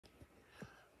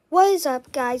What is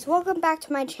up, guys? Welcome back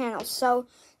to my channel. So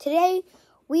today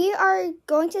we are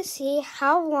going to see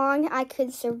how long I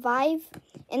could survive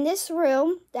in this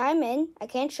room that I'm in. I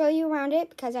can't show you around it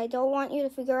because I don't want you to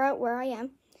figure out where I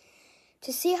am.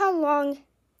 To see how long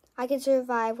I could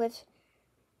survive with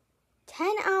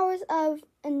 10 hours of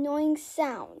annoying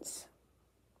sounds.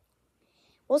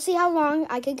 We'll see how long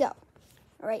I could go.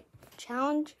 All right,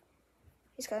 challenge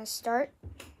is going to start.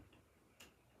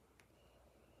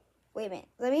 Wait a minute.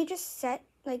 Let me just set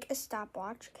like a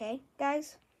stopwatch, okay,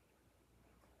 guys?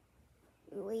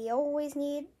 We always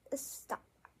need a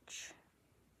stopwatch.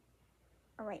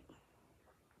 All right.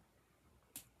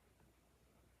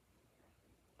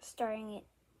 Starting it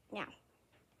now.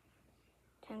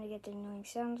 Time to get the annoying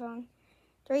sounds on.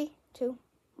 3, 2,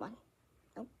 1.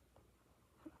 Nope.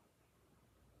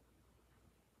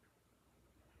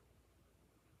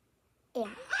 And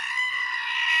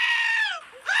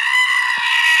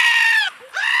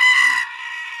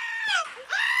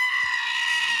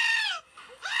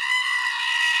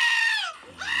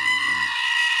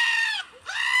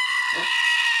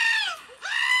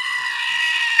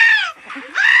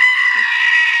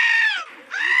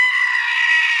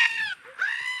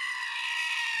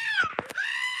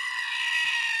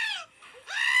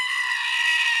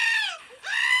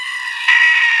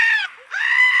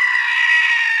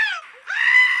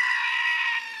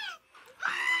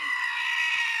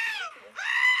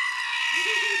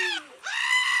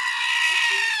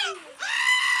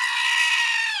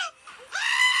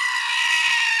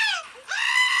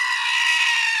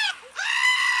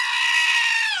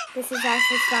this is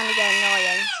actually starting to get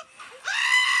annoying.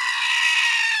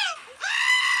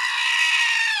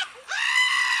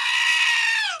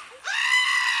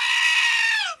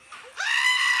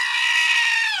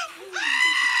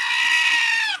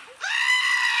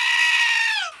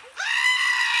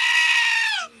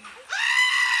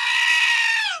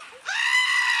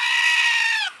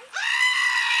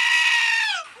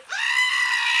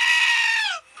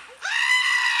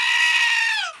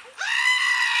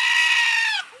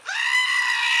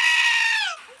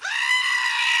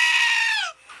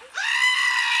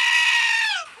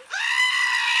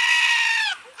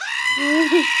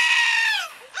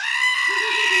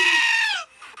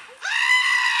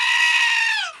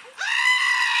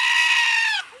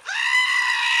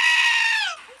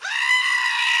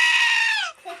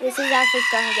 This is actually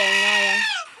starting to get annoying.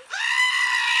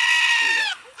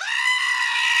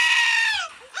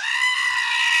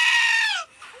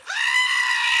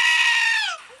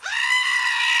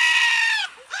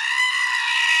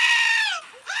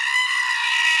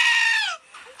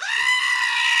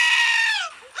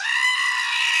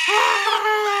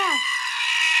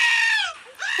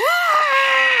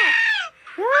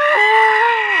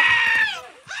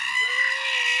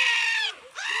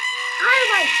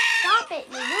 Stop it!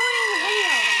 You're ruining the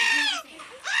video!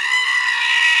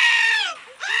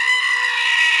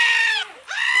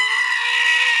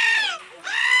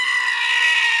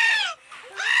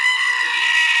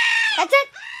 That's it!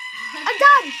 I'm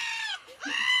done!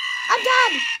 I'm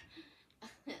done!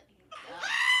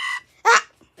 Ah!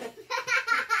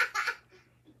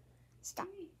 Stop.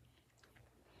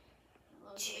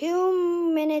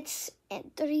 2 minutes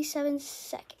and 37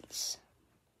 seconds.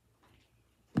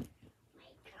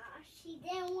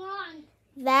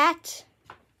 That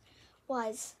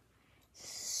was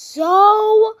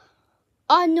so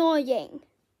annoying.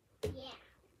 Yeah.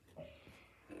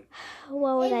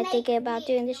 What was I thinking about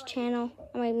doing this channel?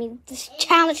 I mean, this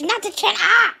challenge, not the channel.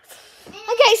 Ah!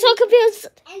 Okay, so confused.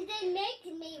 And they make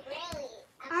me really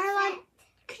upset. Arlen,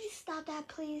 could you stop that,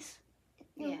 please?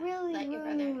 You're really let your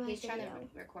ruining brother. my He's trying to video.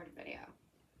 record a video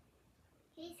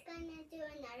He's gonna do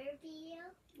another video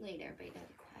later, but he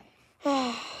doesn't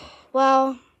quiet.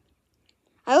 Well,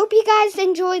 I hope you guys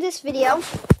enjoyed this video.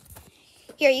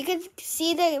 Here, you can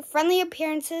see the friendly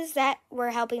appearances that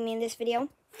were helping me in this video.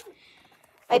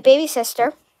 My baby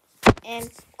sister, and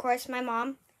of course my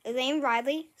mom, Elaine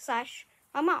Riley /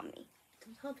 my mommy.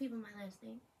 Don't tell people my last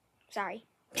name. Sorry.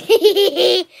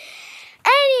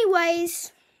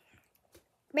 Anyways,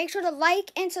 make sure to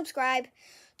like and subscribe.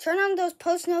 Turn on those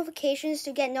post notifications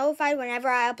to get notified whenever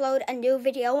I upload a new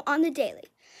video on the daily.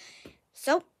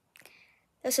 So,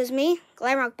 this is me,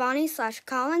 Glamrock Bonnie /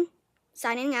 Colin,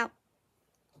 signing out.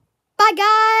 Bye,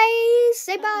 guys.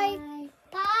 Say bye.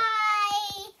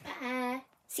 Bye. Bye.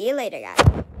 See you later,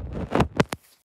 guys.